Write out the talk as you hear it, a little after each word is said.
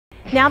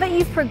Now that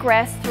you've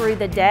progressed through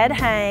the dead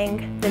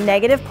hang, the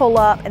negative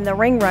pull-up, and the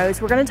ring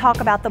rows, we're going to talk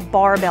about the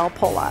barbell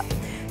pull-up.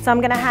 So I'm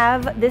going to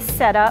have this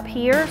set up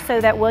here so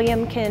that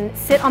William can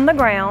sit on the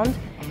ground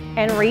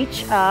and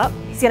reach up.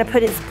 He's going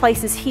to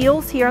place his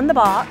heels here in the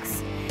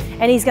box,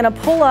 and he's going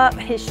to pull up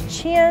his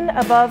chin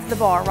above the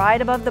bar,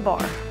 right above the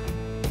bar,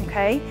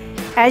 okay?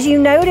 As you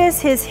notice,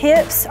 his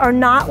hips are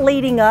not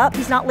leading up.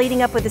 He's not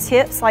leading up with his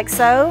hips like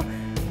so.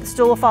 The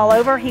stool will fall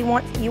over. You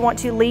want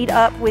to lead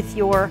up with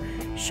your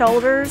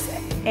shoulders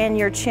and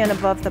your chin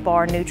above the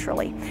bar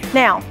neutrally.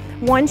 Now,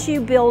 once you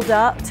build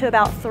up to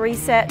about 3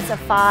 sets of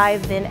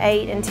 5, then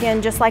 8 and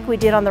 10, just like we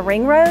did on the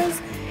ring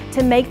rows,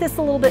 to make this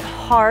a little bit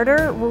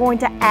harder, we're going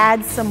to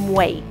add some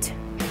weight.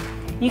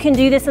 You can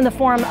do this in the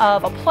form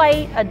of a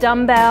plate, a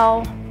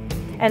dumbbell,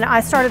 and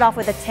I started off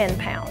with a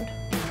 10-pound.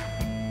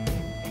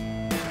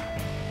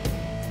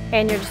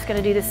 And you're just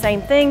gonna do the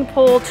same thing,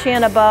 pull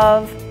chin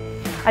above.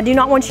 I do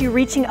not want you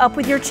reaching up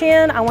with your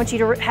chin. I want you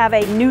to have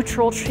a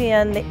neutral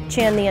chin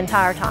the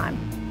entire time.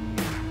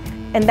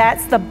 And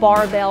that's the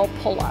barbell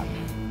pull-up.